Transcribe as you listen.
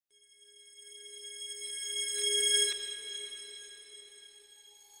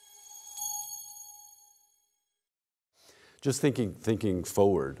Just thinking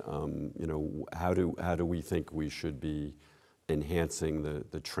forward, you know, how do we think we should be enhancing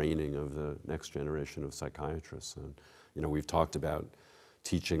the training of the next generation of psychiatrists? And you know, we've talked about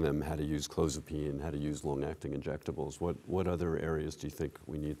teaching them how to use clozapine, how to use long-acting injectables. What other areas do you think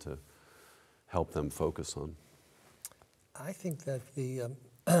we need to help them focus on? I think that the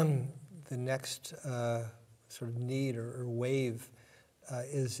next sort of need or wave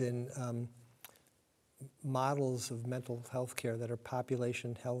is in models of mental health care that are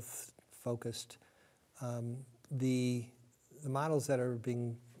population health focused. The models that are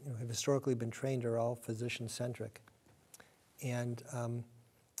being, you know, have historically been trained are all physician centric, and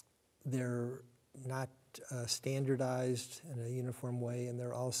they're not standardized in a uniform way, and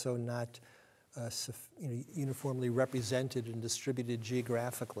they're also not uniformly represented and distributed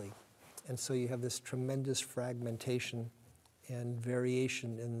geographically. And so you have this tremendous fragmentation and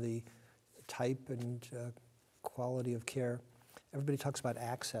variation in the type and quality of care. Everybody talks about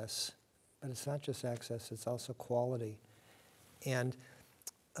access, but it's not just access, it's also quality. And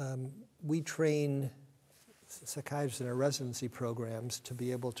we train psychiatrists in our residency programs to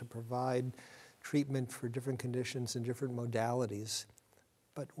be able to provide treatment for different conditions and different modalities.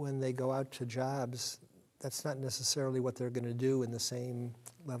 But when they go out to jobs, that's not necessarily what they're going to do in the same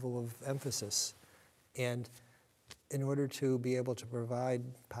level of emphasis. And in order to be able to provide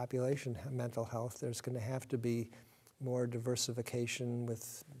population mental health, there's going to have to be more diversification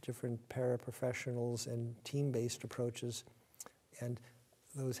with different paraprofessionals and team-based approaches. And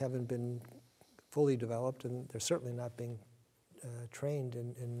those haven't been fully developed, and they're certainly not being trained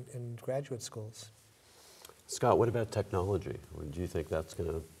in graduate schools. Scott, what about technology? Do you think that's going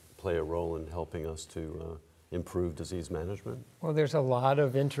to play a role in helping us to improve disease management? Well, there's a lot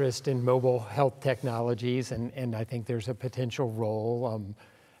of interest in mobile health technologies, and I think there's a potential role.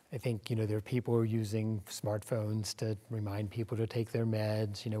 I think, you know, there are people who are using smartphones to remind people to take their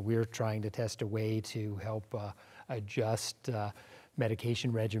meds. You know, we're trying to test a way to help adjust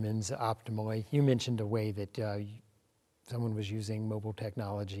medication regimens optimally. You mentioned a way that someone was using mobile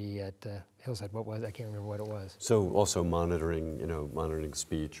technology at Hillside. What was it? I can't remember what it was. So also monitoring, you know, monitoring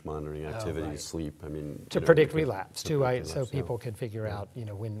speech, monitoring activity, right. Sleep. I mean, to predict relapse too, so people can figure out, you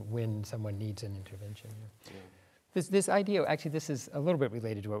know, when someone needs an intervention. Yeah. This idea, actually, this is a little bit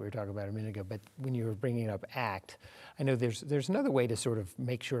related to what we were talking about a minute ago. But when you were bringing up ACT, I know there's another way to sort of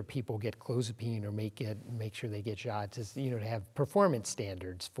make sure people get clozapine or make sure they get shots is, you know, to have performance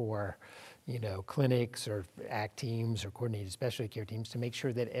standards for, you know, clinics or ACT teams or coordinated specialty care teams to make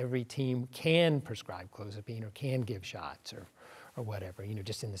sure that every team can prescribe clozapine or can give shots or whatever, you know,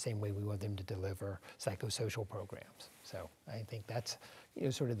 just in the same way we want them to deliver psychosocial programs. So I think that's, you know,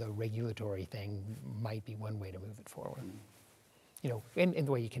 sort of the regulatory thing might be one way to move it forward. You know, and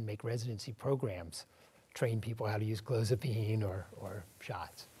the way you can make residency programs, train people how to use clozapine or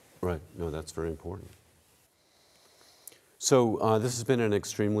shots. Right, no, that's very important. So this has been an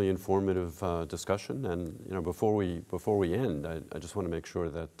extremely informative discussion, and you know, before we end, I just want to make sure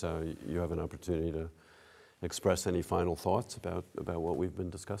that you have an opportunity to express any final thoughts about what we've been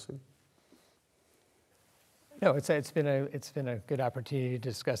discussing. No, it's been a good opportunity to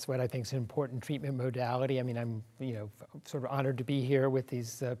discuss what I think is an important treatment modality. I mean, I'm, you know, sort of honored to be here with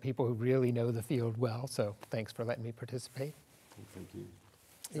these people who really know the field well. So thanks for letting me participate. Thank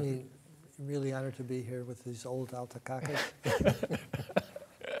you. Really honored to be here with these old alpacacas.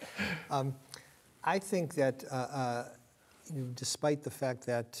 I think that you know, despite the fact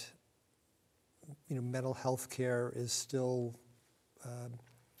that, you know, mental health care is still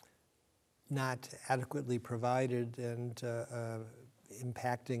not adequately provided and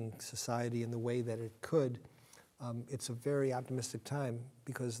impacting society in the way that it could, it's a very optimistic time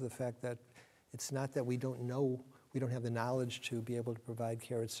because of the fact that it's not that we don't know, we don't have the knowledge to be able to provide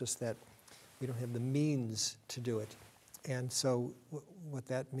care, it's just that we don't have the means to do it. And so what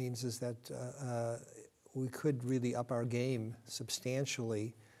that means is that we could really up our game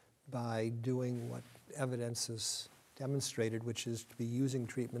substantially by doing what evidence has demonstrated, which is to be using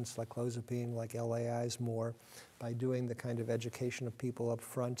treatments like clozapine, like LAIs more, by doing the kind of education of people up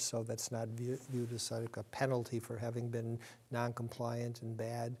front so that's not viewed as like a penalty for having been non-compliant and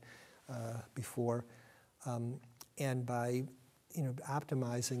bad before, and by, you know,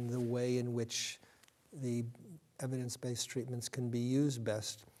 optimizing the way in which the evidence-based treatments can be used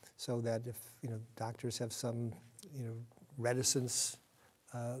best, so that if, you know, doctors have some, you know, reticence,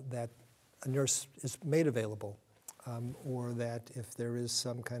 that a nurse is made available, or that if there is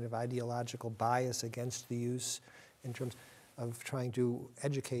some kind of ideological bias against the use in terms of trying to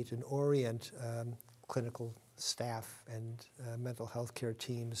educate and orient clinical staff and mental health care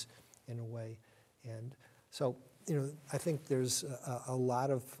teams in a way. And so I think there's a lot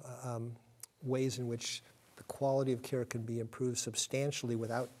of ways in which the quality of care can be improved substantially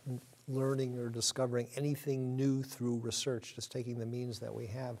without learning or discovering anything new through research, just taking the means that we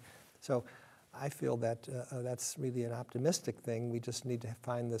have. So I feel that that's really an optimistic thing. We just need to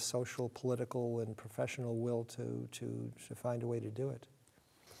find the social, political, and professional will to find a way to do it.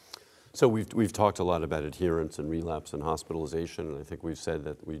 So we've talked a lot about adherence and relapse and hospitalization, and I think we've said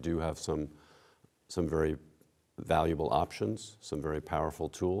that we do have some very valuable options, some very powerful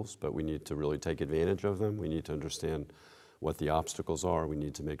tools, but we need to really take advantage of them. We need to understand what the obstacles are. We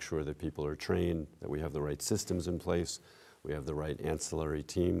need to make sure that people are trained, that we have the right systems in place, we have the right ancillary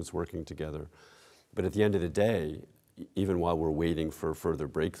teams working together. But at the end of the day, even while we're waiting for further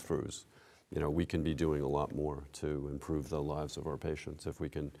breakthroughs, we can be doing a lot more to improve the lives of our patients if we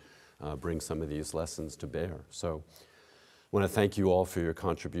can bring some of these lessons to bear. So I want to thank you all for your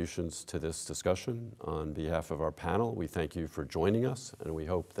contributions to this discussion. On behalf of our panel, we thank you for joining us, and we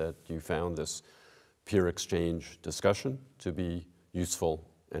hope that you found this peer exchange discussion to be useful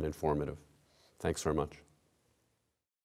and informative. Thanks very much.